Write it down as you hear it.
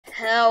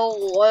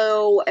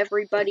Hello,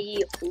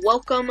 everybody.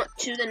 Welcome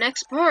to the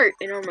next part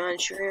in our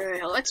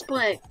Terraria Let's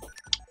Play.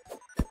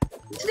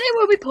 Today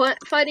we'll be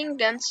fighting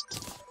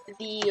against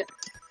the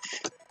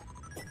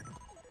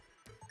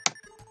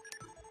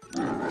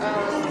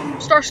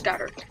Star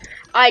Scouter.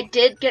 I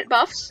did get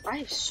buffs. I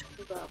have so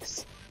many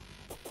buffs.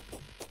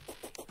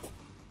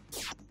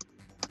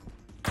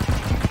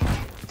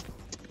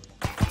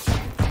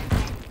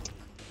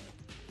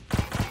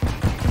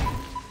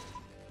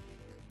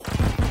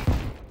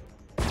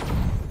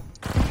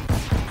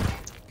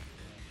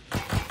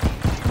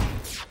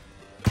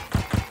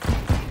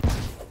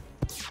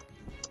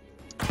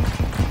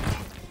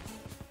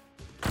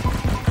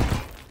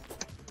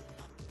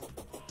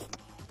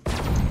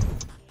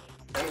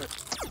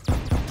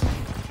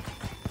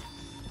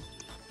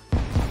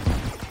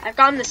 I've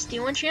gotten the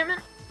steel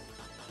enchantment.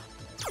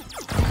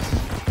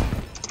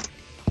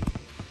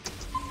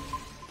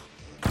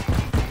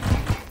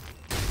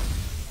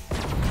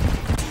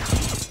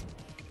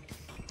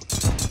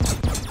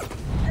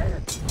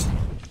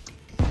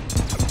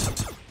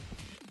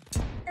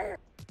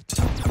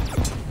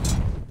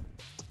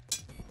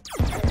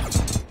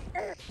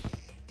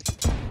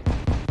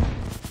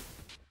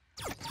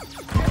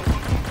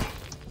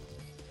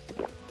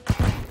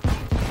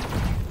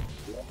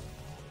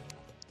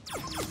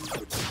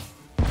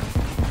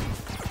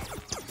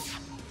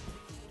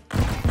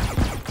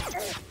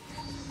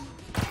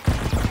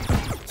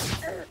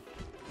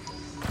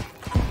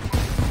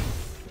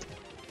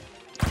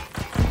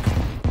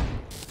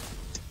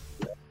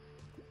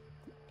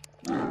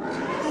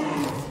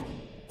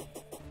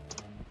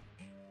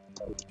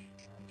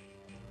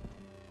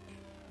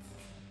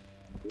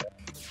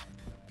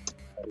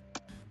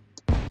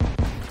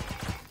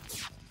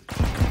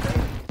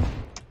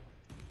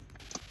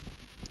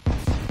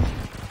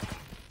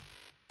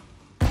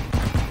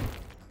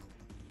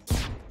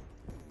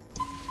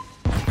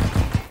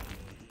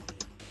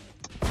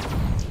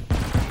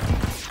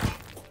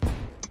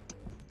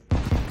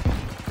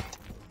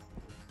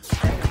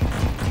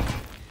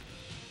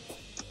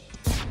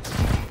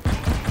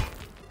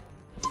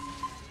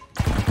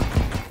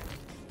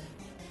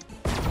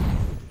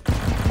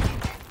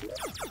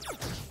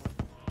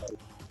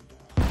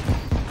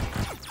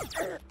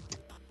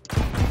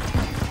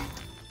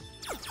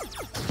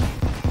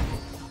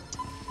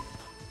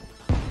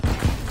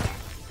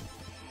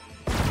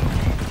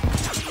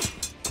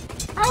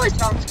 I always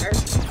found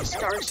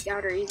Star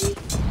Scouter easy.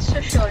 It's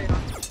just showing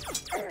off.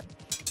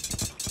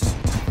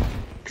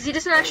 Because he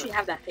doesn't actually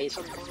have that phase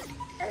on him.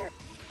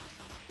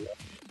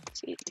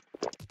 See.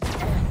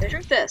 I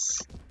drink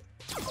this.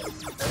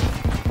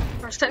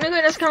 Which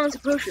technically does count as a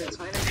potion, that's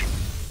fine actually.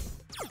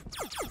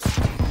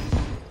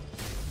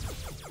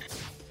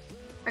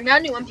 I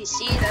got a new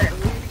NPC that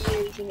I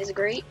really think is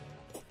great.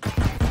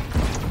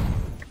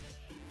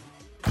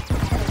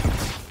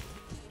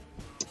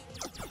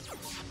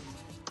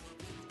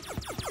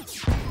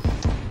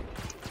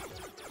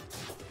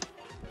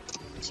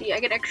 See, I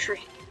get extra.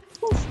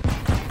 Oof.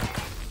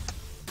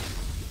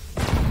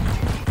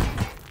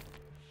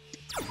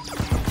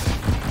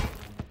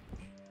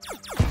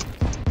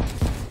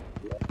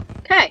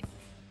 Okay.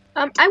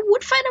 I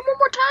would fight him one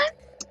more time,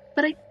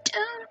 but I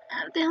don't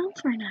have the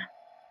health right now.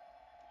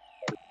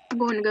 I'm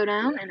going to go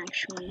down and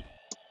actually.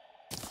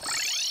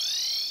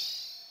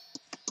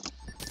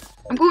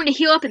 I'm going to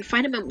heal up and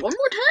fight him one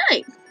more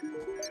time.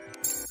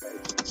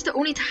 It's the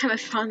only time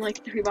I've found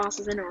like 3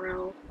 bosses in a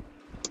row.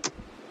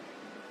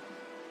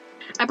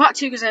 I bought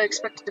 2 because I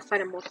expected to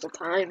fight him multiple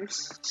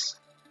times.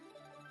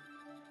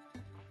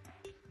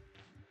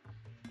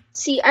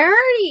 See,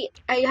 I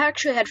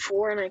actually had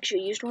 4 and I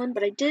actually used 1,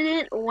 but I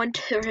didn't want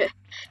to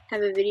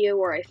have a video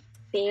where I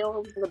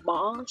failed the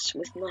boss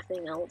with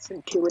nothing else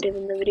intuitive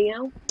in the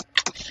video.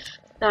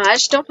 I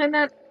just don't find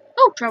that.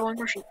 Oh, traveling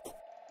Russian.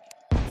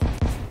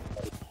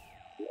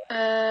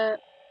 I'll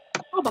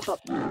buff up.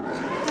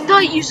 I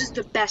thought it uses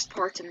the best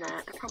parts in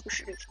that. I probably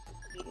should have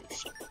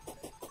used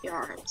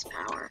Yarham's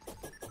power.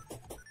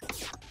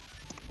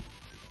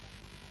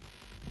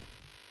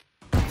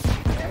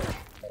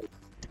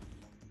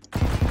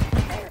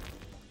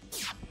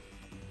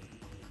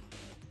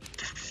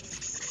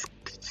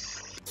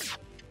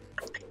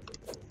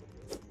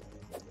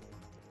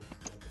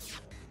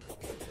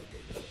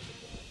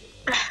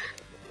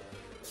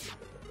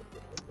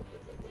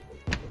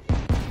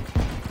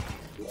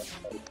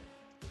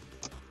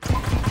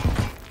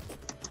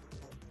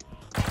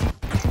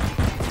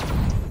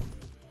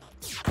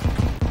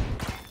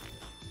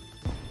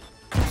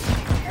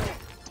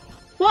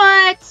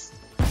 What?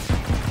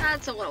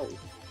 That's a little.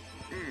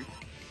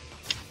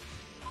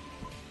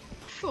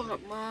 Fills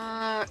up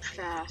much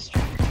faster.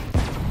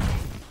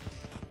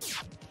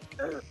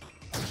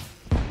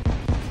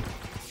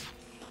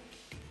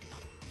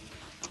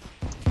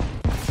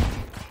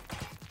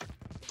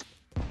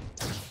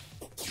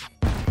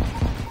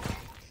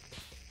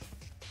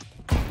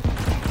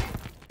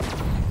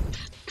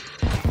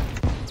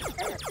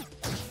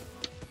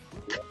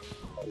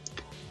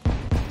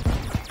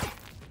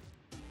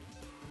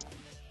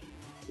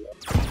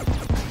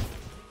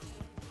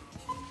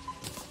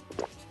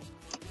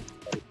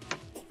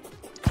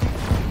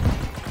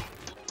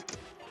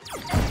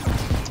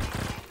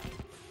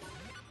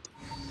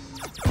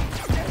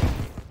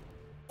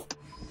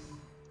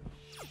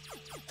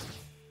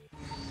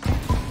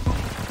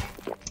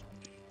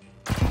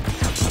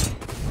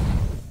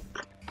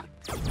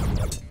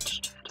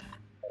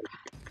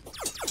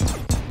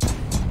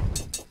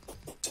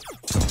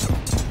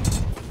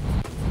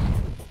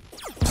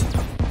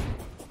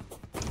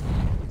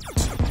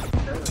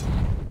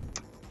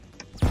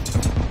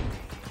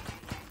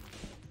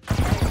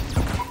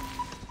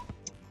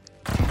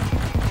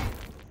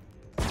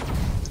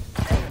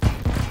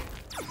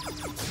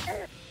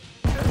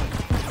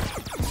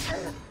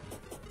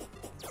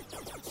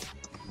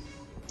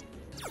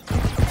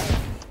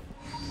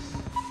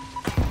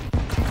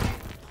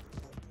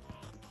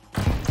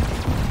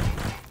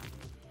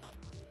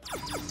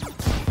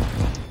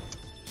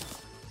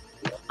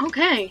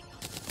 Okay.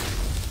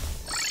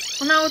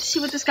 Well, now let's see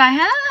what this guy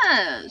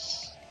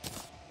has.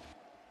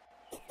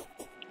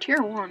 Tier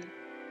 1.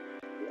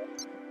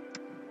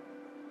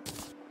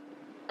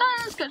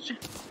 Let's go.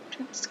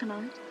 What's going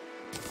on?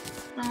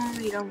 No,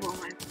 you don't go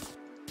away.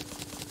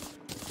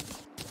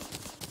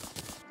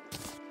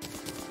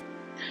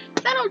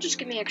 That'll just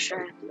give me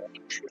extra.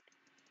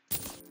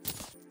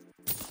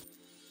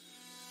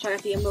 So I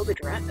got the Omega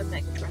Drive, the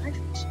Mega Drive.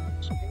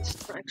 So this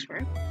is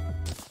expert.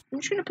 I'm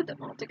just gonna put them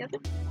all together.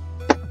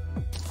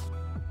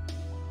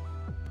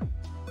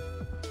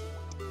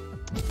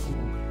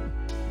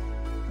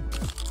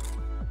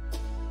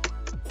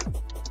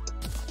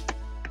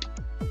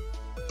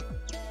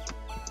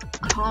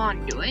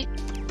 Conduit.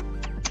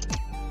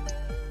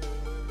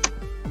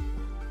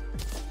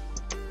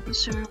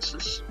 Assuming this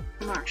is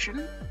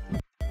Martian.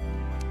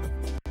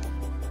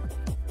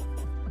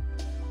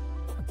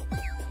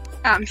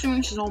 I'm assuming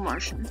this is all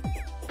Martian.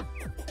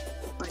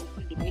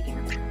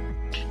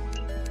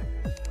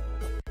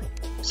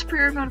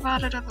 Superior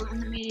about it other than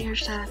the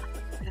meteors that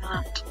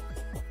not.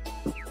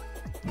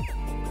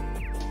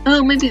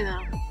 Oh, maybe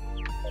not.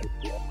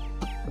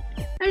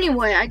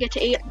 Anyway, I get to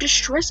a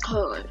distress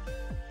code.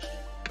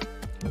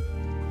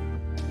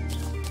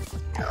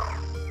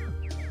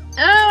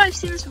 Oh, I've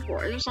seen this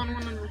before. It was on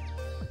one of the.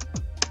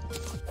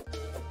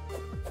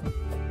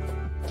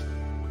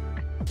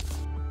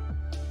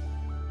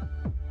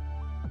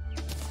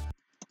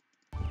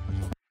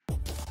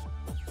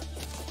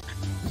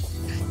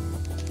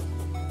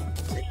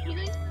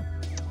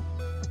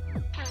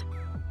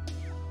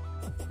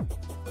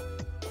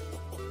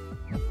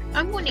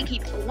 I'm going to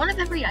keep one of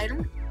every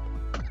item,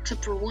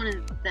 except for one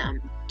of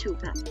them, 2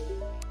 of them.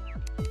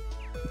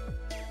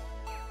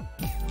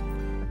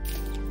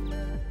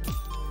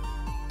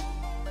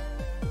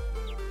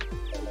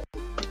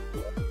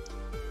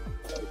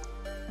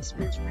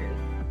 Spins rude.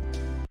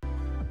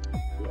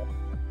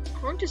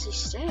 How long does he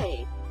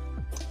stay?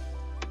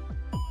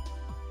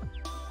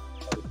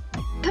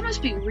 That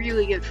must be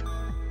really good for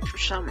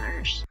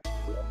summoners.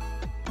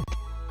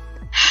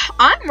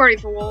 I'm ready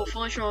for Wall of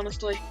Flesh,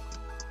 honestly.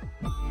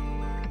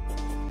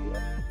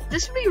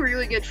 This would be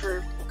really good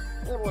for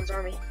Old One's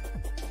army.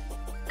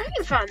 I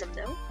can find them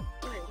though.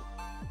 Right.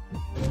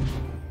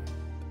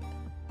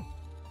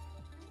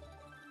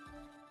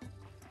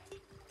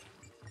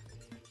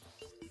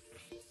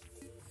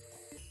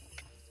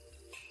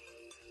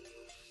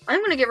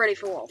 I'm gonna get ready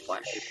for Wall of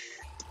Flesh.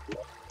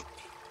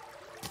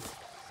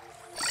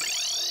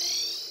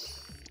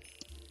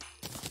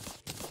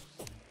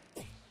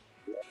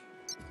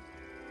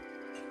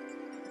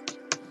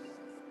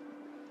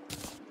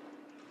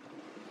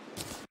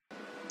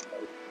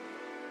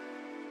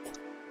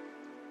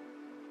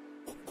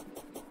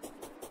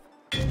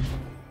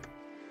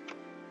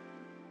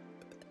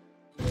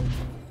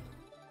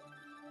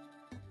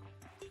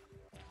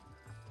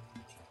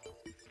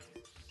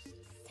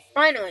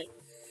 Finally!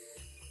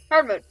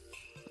 Hard mode.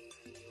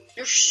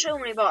 There's so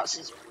many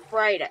bosses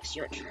right as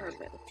you enter hard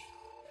mode.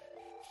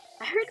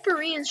 I heard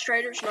Berean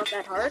Strider's not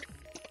that hard.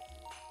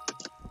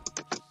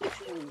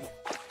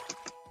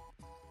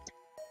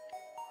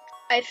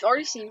 I've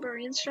already seen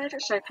Berean Strider,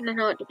 so I kinda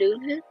know what to do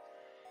with him.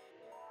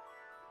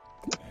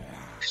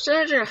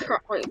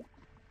 Wait.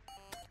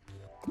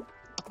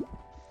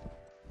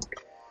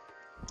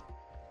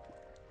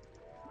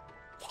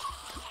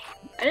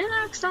 I didn't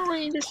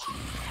accidentally just.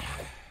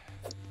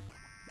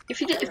 If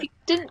you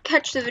didn't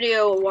catch the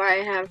video why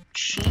I have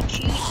cheat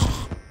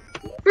sheets,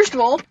 first of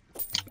all,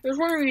 there's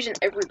one reason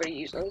everybody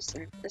uses,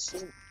 and this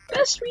isn't the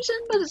best reason,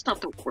 but it's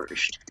not the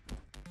worst.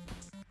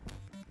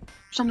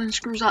 Something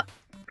screws up.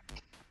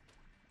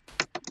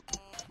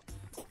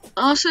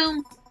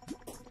 Also,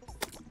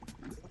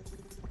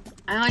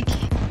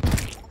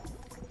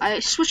 I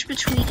switch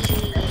between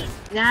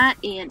that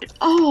and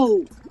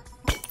oh.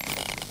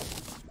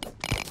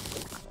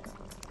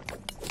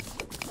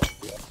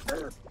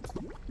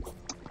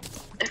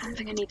 I don't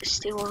think I need to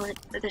steal on it,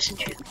 but this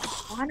enchanted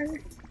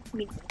water. I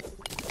mean,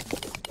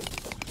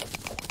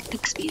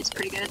 XP is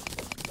pretty good.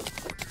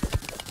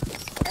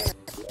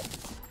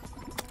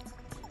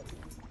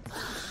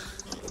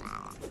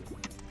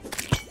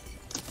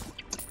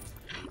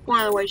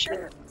 One of the ways you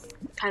can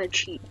kind of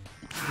cheat.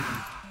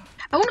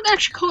 I wouldn't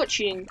actually call it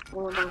cheating.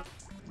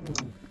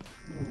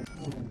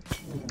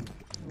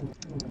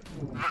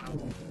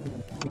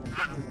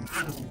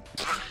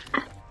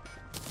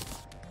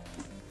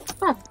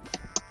 Oh.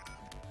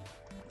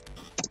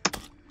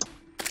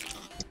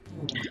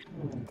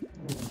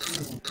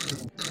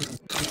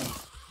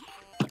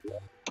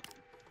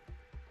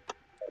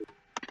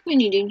 We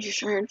need danger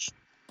shards.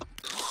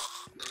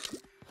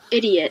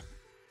 Idiot.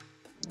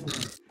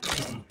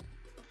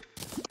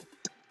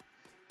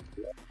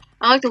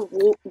 I like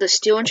the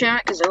steel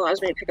enchantment because it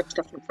allows me to pick up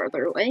stuff from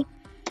further away.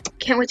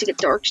 Can't wait to get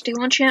dark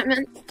steel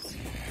enchantment.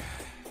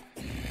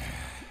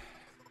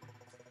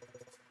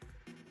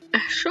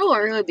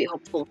 Sure, it would be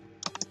helpful.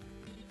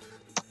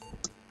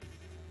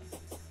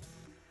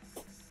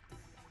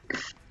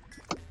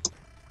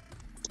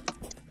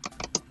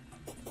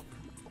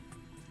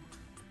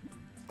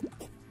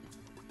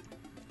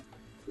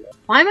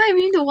 Why am I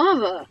immune to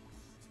lava?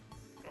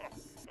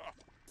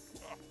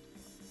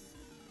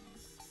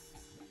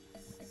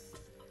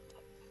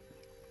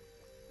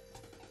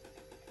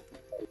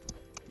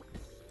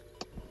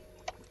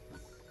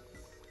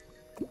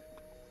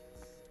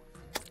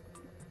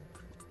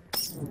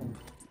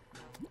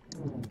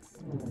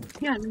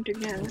 Yeah, them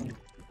together.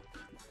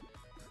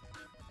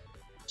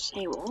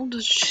 Say, well,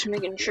 just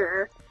making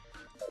sure.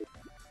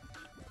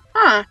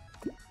 Huh.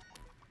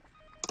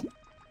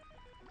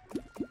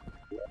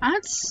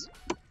 That's...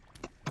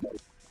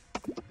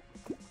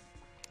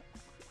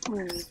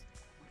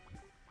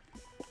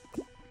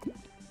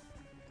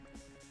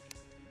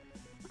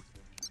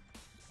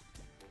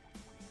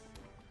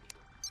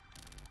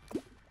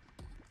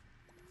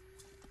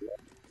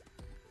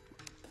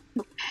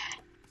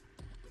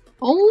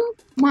 Oh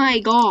my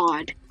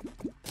god.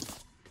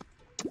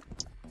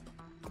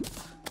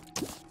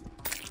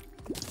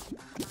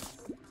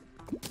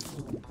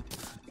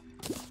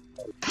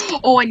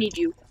 Oh, I need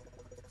you.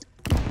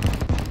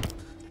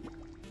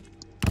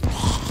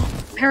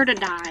 Prepare to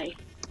die.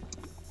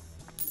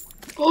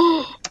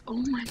 Oh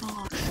my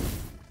gosh.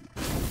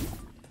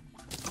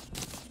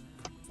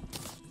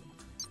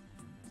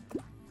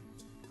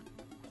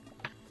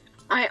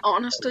 I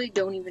honestly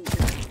don't even know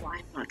why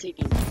I'm not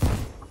taking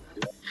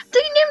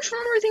damage from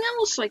everything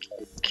else, like...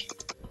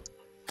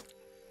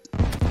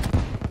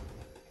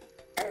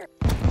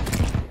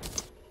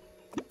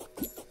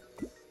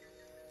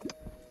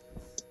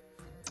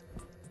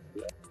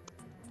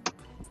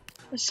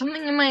 There's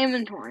something in my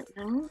inventory,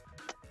 no?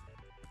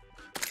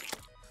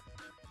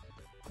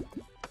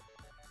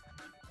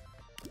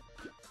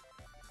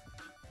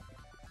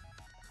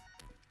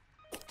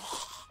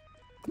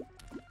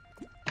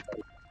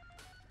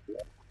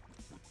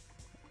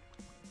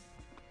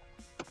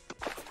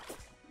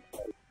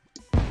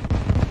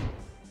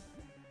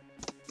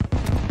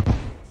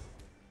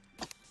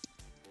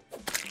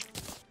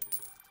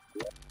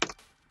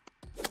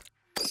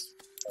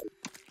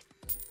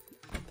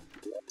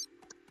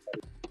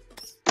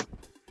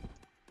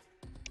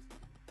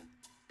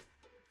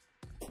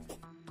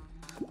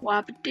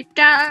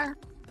 Wapita.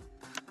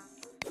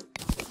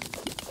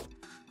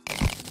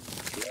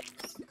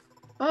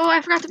 Oh,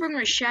 I forgot to bring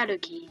my shadow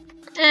key.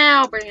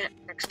 I'll bring it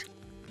next time.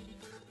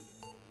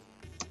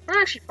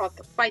 I actually thought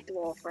to fight the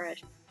wall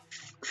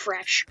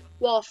fresh.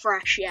 Wall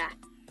fresh, yeah.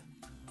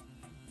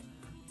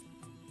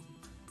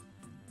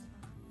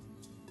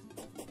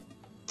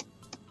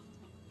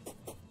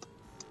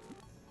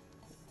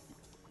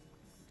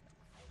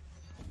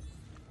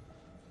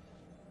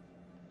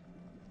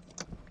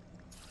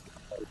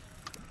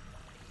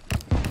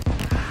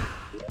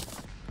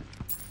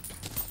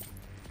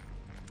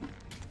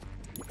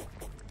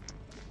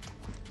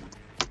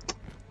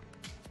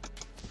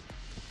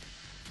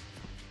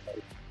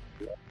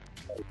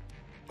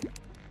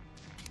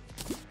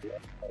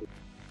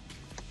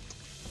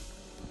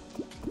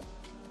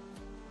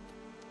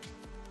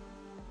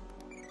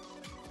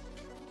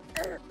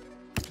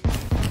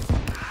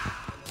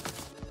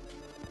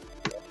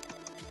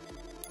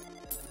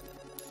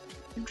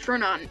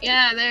 Infernon,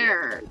 yeah,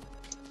 there.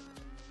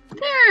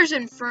 There's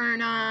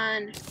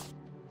Infernon.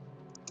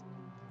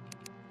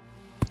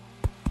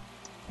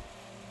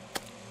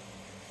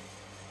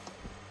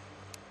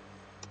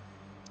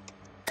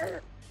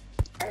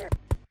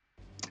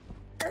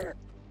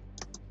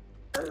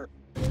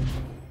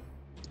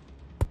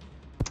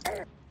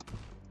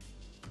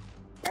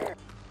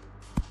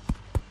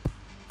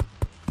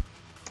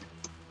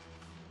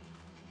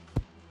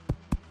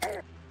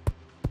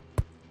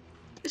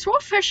 Is raw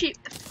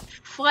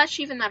flesh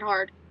even that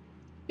hard?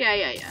 Yeah.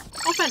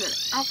 I'll find him.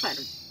 I'll find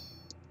him.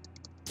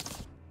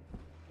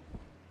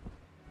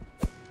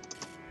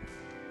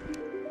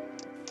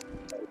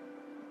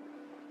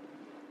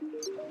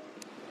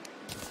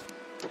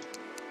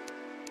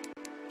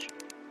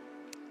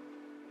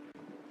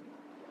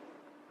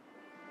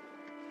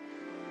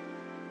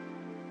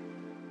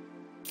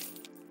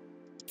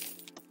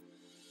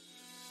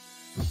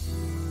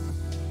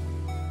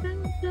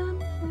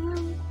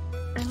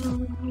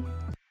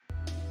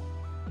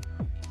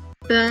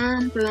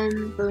 Boom,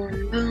 boom,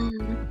 boom,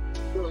 boom,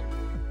 boom.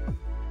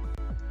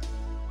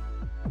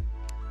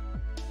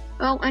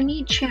 Oh, I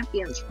need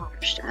champions for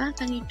stuff.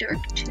 I need dark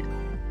too.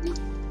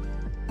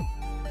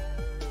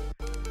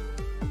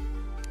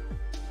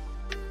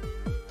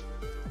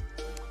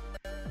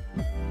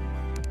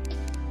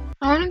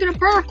 I want to get a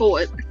particle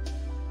whip.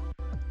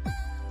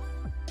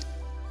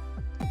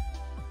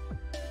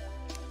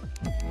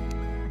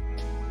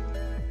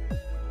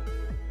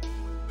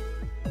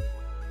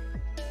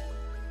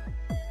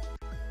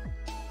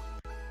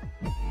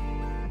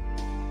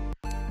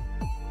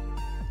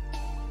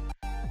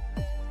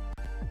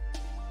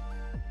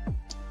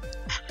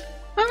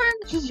 Alright,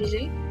 this is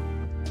easy.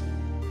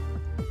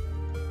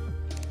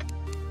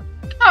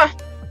 Oh,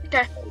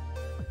 okay.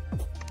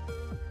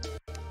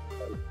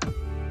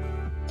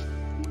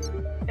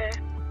 Okay.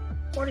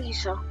 What do you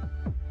sell?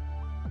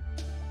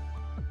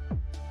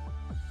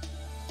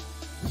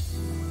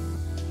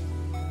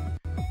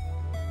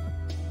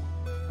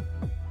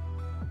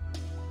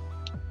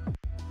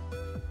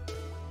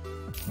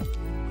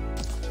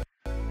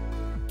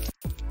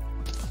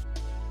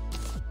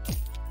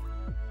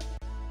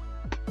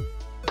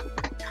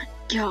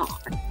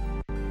 god.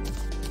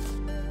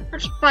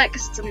 That's like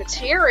it's the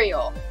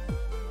material.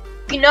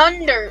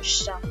 Penunder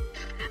stuff.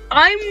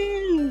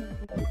 I'm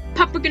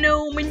Papa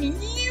Gnome and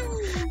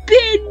you've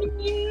been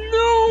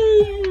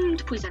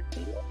gnomed. Please don't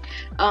do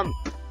that.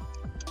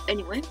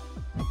 Anyway.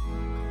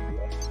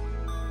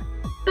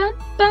 Bum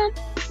bum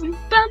bum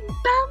bum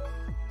bum.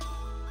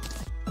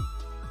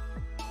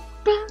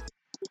 Bum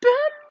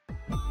bum.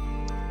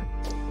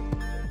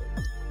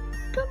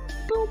 Bum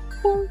bum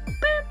bum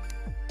bum.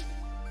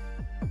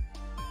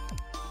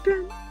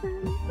 Bum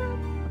bum bum.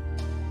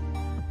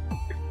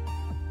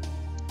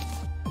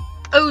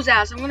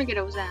 Ozaz, I'm gonna get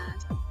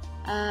Ozaz.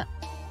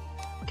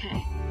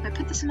 Okay. If I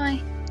put this in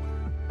my...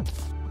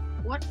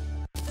 What?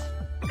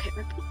 Okay, if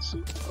I put this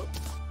in... Oh.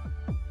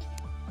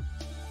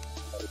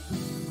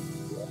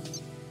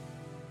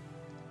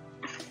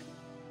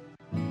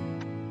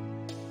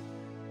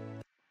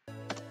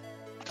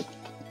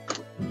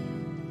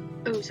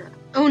 Oza.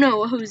 Oh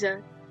no,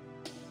 Oza.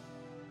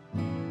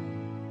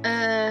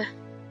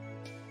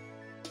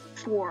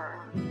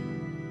 4.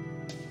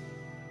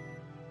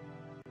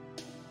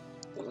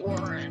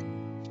 Warren.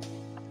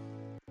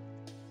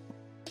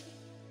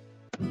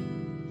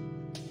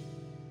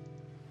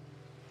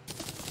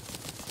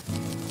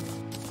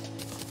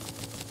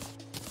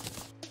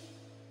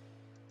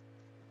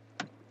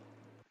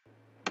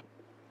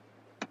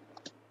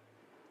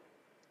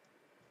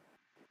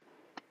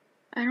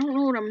 I don't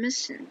know what I'm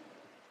missing.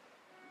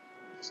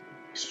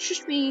 It's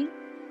just me.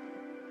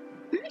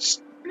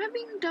 Am I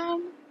being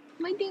dumb?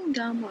 Am I being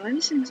dumb? Am I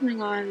missing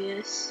something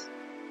obvious?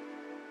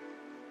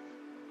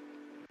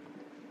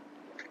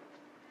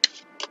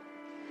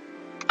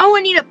 Oh,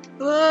 I need a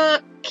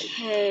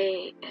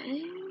bookcase.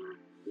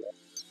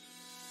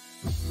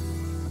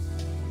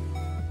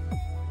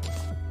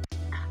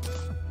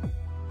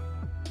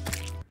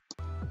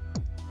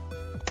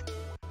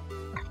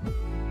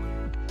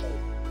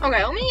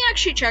 Okay, let me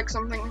actually check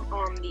something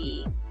on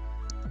the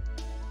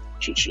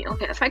cheat sheet.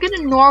 Okay, if I get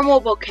a normal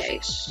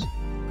bookcase,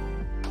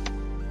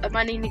 I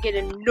might need to get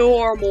a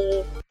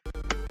normal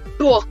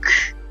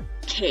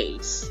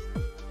bookcase.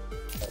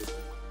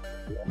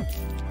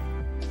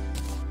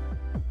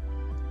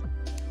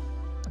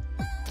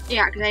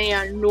 Yeah, because I need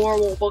a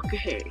normal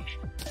bookcase.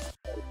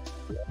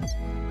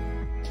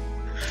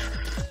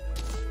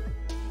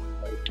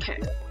 Okay.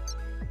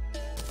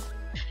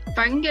 If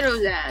I can get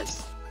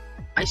Ozaz,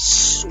 I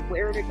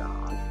swear to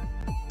God.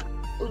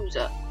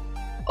 Oza.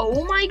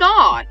 Oh my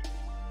God.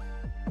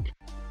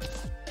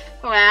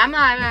 Okay, I'm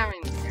not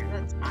having here.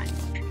 That's fine.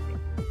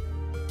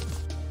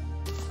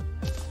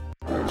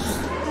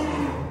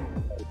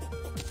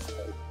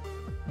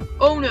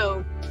 Oh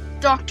no.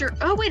 Doctor.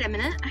 Oh, wait a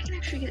minute. I can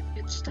actually get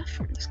good stuff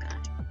from this guy.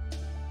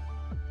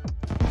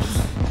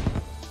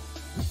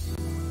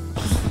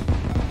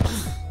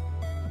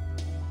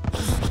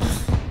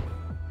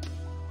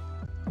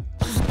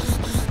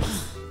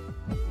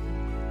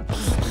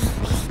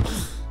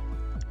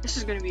 This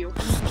is gonna be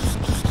okay.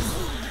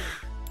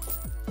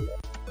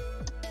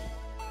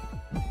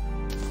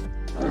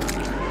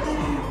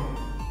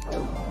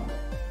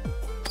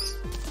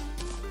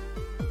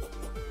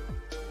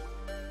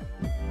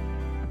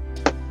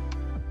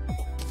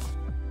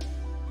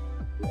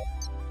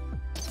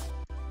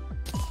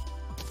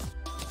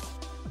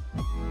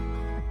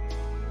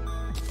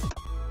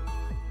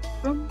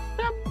 Bum,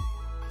 bum,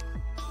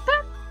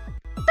 bum,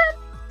 bum,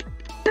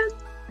 bum, bum,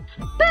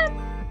 bum, bum,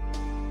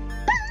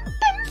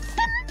 bum,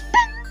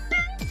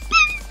 bum,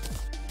 bum.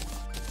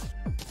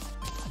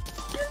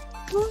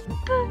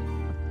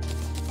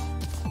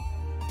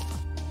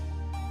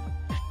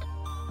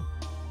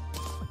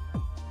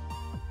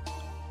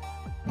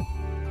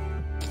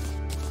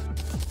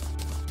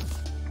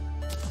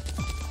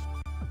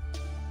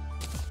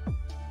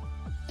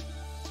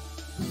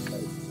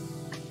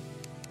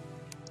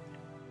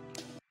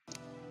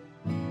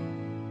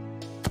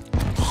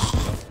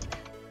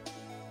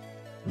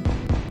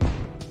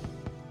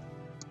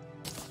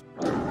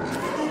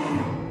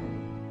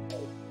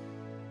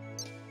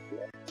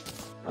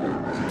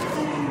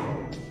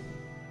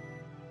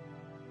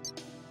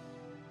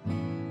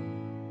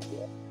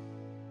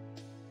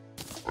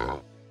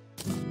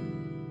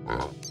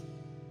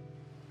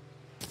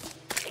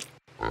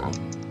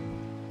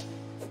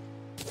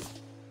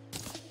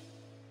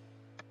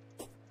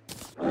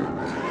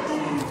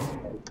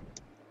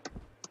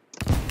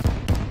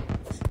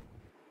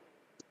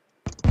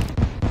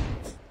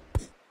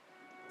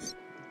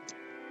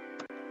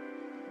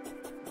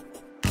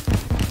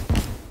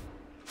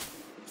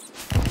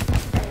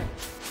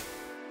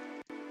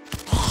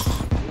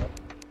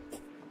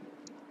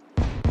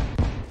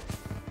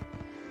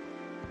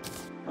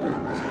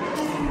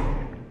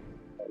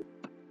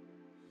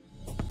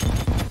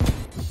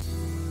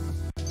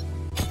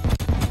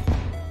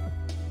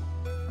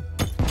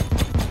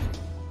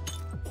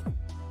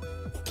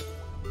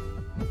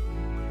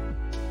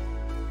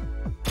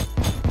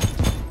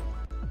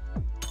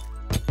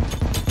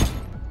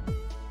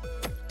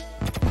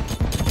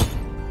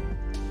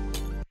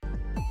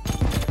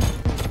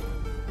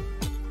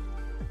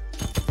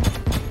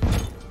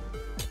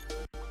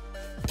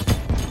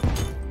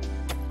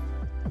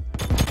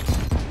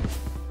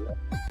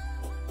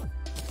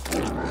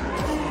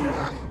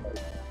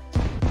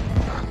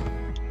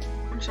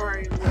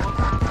 sorry.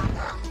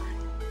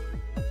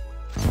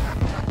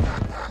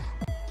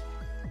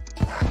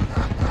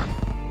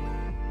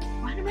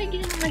 Why am I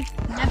getting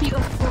like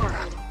Nebula 4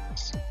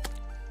 items?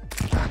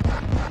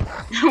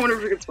 I wonder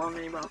if we can spawn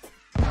any about.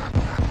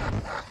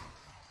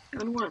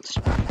 Going once.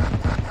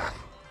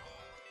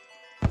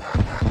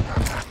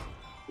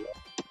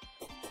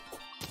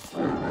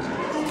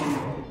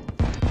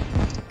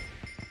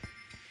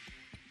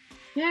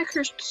 Yeah,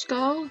 Crystal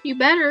Skull, you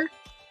better.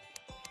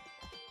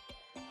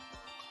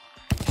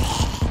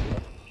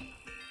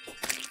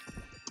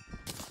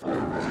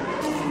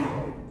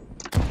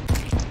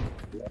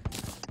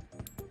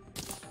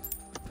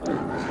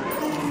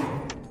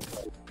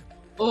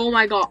 Oh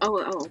my god,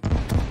 oh.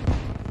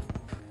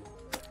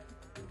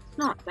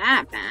 Not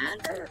that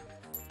bad.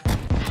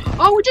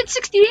 Oh, we did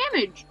 60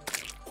 damage!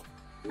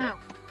 Oh.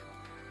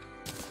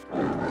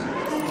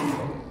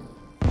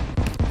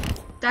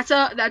 That's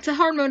a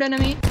hard mode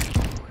enemy.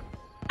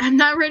 I'm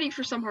not ready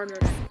for some hard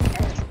mode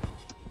enemies.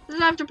 This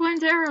is after playing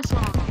Terraria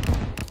song.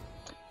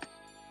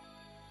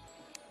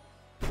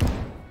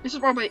 This is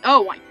probably,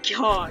 oh my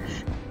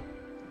gosh.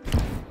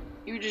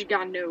 You just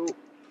got no.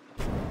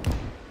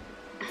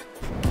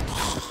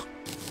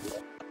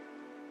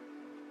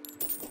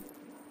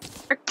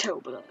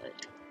 Ectoblood.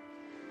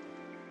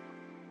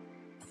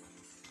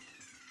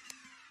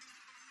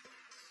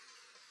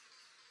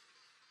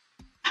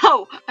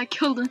 Oh, I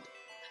killed him.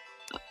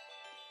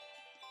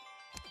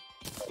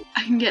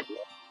 I can get.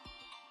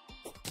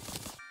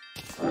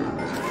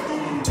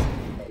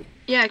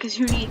 Yeah, because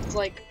who needs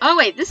like? Oh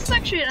wait, this is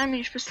actually an enemy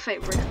you're supposed to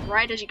fight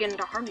right as you get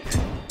into hard mode.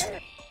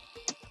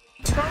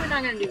 Probably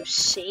not gonna do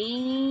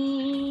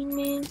same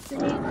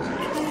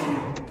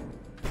incident.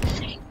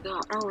 Thank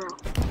God. Oh no.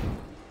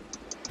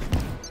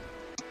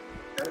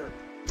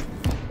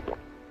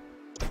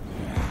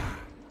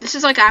 This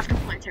is like after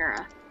playing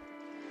Terra.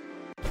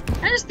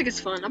 I just think it's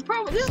fun.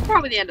 This is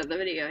probably the end of the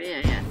video.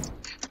 Yeah.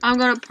 I'm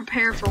gonna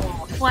prepare for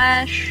Wall of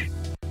Flash.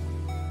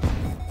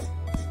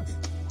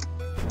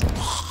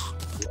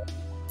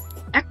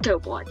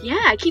 Ectoblood.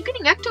 Yeah, I keep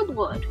getting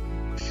Ectoblood.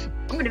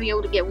 I'm gonna be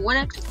able to get one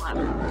Ectoblood.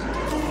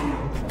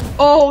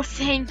 Oh,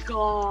 thank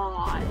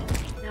God.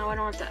 Now I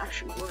don't have to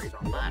actually worry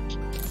about that.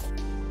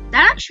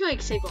 That actually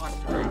like saved a lot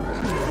of time.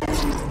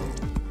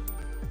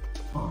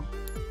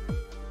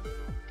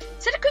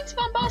 Said I couldn't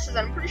spawn bosses.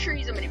 I'm pretty sure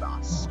he's a mini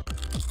boss.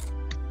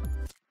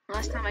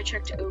 Last time I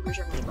checked, ogres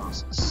are mini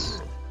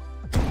bosses.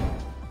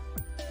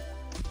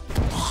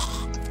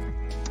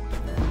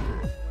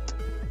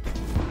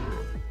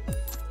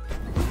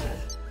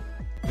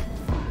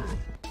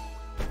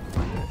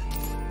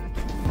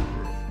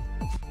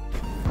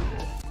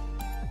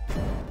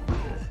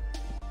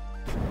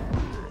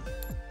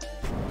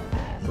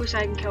 Wish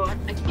I can kill it.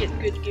 I can get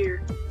good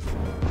gear.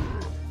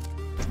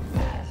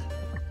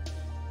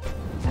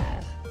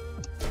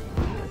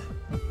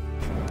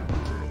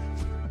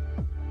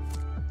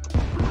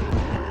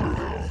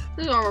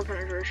 This is armor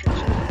penetration.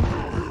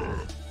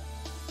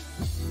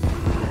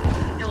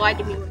 It lied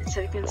to me when it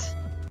said it can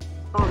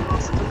spawn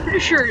bosses. I'm pretty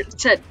sure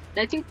it said,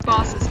 I think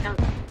bosses count.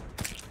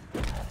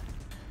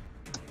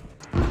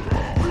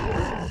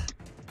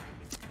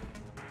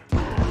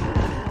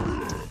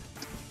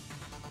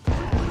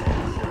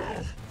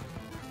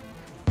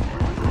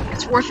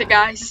 It's worth it,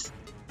 guys.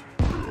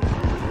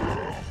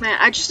 Man,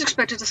 I just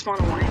expected to spawn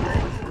a lion.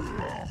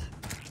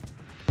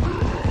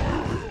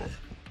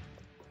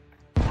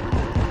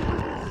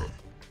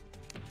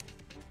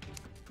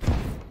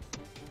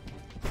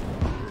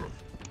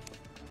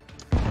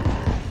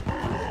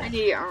 I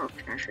need armor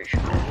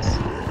penetration on this.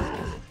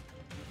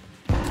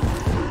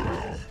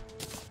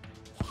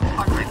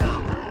 On my bow.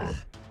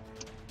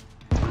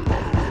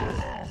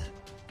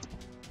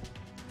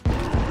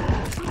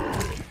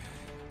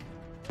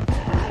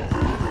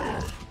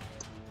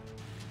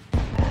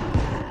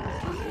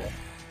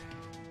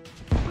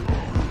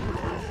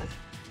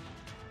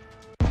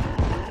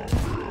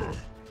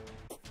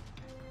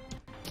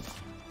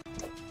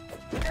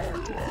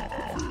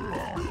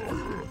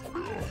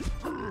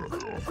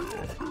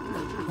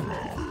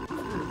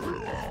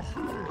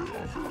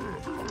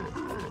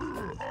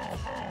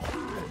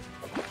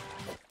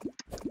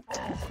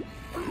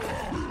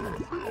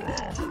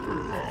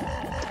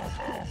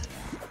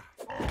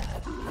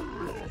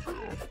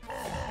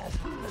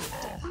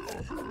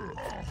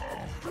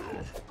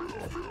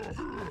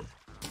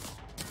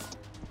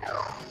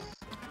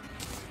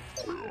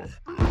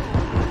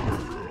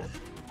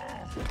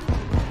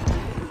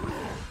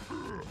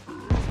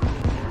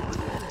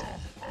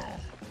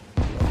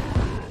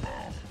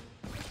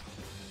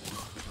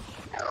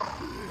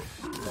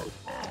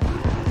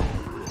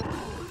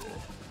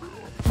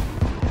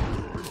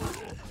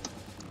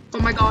 Oh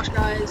my gosh,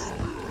 guys.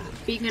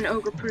 Being an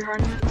ogre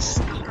pre-hard mode is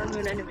a hard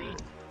mode enemy.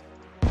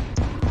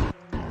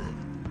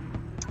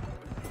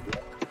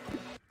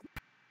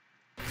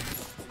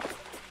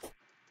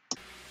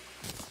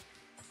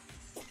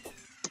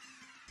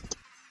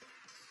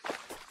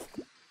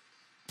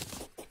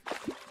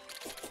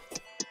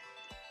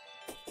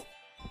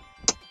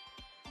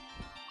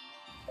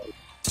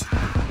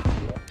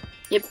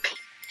 Yep.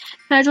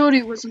 I told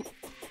you it wasn't.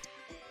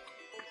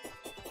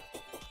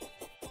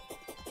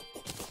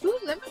 Ooh,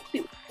 that might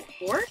be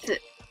worth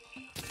it.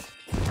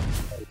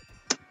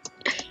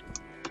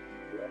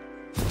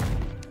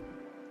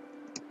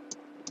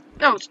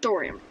 Oh, it's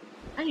thorium.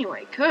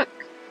 Anyway, cook.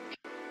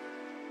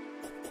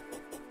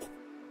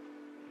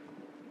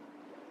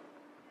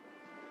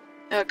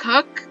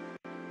 Cook?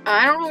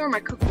 I don't know where my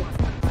cook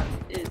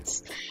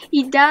is.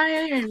 He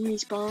died and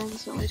respawned,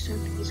 so I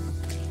assume he's.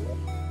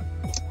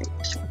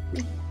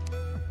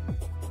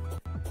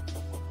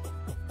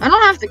 I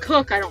don't have to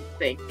cook, I don't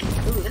think.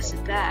 Ooh, this is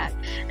bad.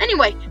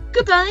 Anyway,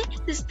 goodbye.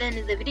 This is the end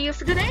of the video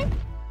for today.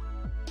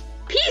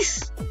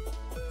 Peace!